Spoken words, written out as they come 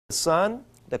Sun.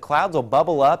 The clouds will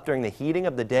bubble up during the heating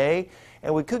of the day,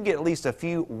 and we could get at least a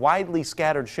few widely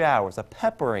scattered showers, a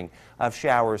peppering of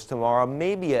showers tomorrow,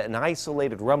 maybe an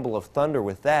isolated rumble of thunder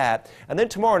with that. And then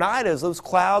tomorrow night, as those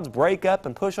clouds break up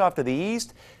and push off to the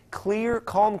east, clear,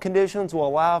 calm conditions will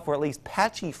allow for at least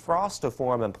patchy frost to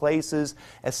form in places,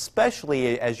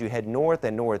 especially as you head north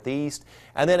and northeast.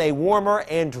 And then a warmer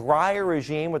and drier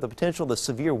regime with the potential of the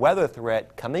severe weather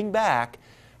threat coming back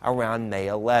around May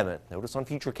 11th. Notice on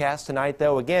Futurecast tonight,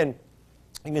 though, again,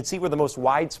 you can see where the most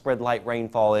widespread light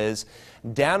rainfall is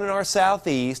down in our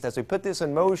southeast. As we put this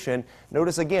in motion,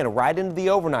 notice again right into the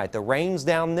overnight. The rain's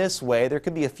down this way. There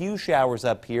could be a few showers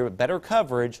up here, but better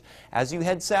coverage as you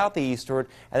head southeastward.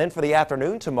 And then for the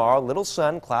afternoon tomorrow, little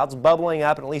sun, clouds bubbling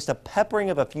up, and at least a peppering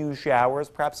of a few showers,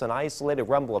 perhaps an isolated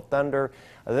rumble of thunder.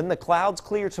 And then the clouds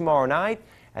clear tomorrow night,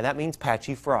 and that means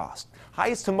patchy frost.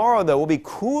 Highs tomorrow, though, will be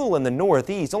cool in the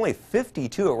northeast. Only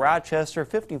 52 at Rochester,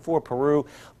 54 Peru,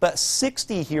 but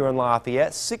 60 here in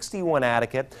Lafayette, 61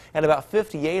 Attica, and about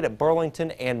 58 at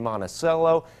Burlington and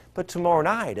Monticello. But tomorrow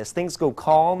night, as things go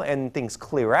calm and things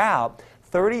clear out,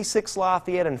 36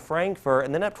 Lafayette and Frankfort,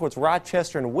 and then up towards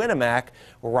Rochester and Winnemac,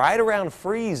 right around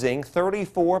freezing,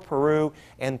 34 Peru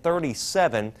and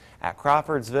 37 at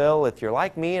Crawfordsville. If you're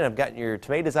like me and have gotten your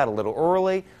tomatoes out a little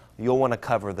early, you'll want to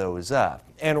cover those up.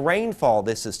 And rainfall,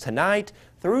 this is tonight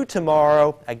through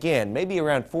tomorrow. Again, maybe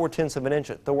around 4/10 of an inch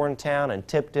at Thorntown and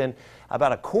Tipton,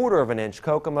 about 1/4 of an inch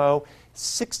Kokomo,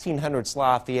 1,600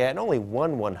 Lafayette, and only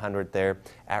 1/100 there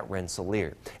at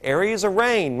Rensselaer. Areas of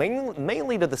rain,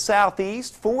 mainly to the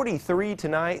southeast, 43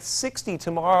 tonight, 60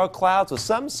 tomorrow, clouds with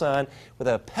some sun with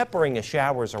a peppering of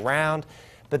showers around.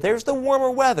 But there's the warmer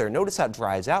weather. Notice how it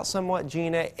dries out somewhat,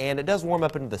 Gina, and it does warm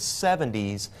up into the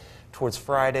 70s towards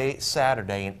Friday,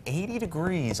 Saturday, and 80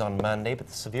 degrees on Monday, but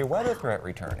the severe weather threat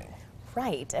returning.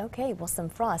 Right. Okay. Well, some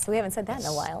frost. We haven't said that in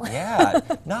a while. Yeah,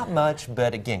 not much,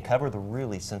 but again, cover the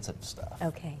really sensitive stuff.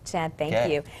 Okay, Chad,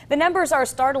 thank you. The numbers are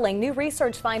startling. New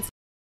research finds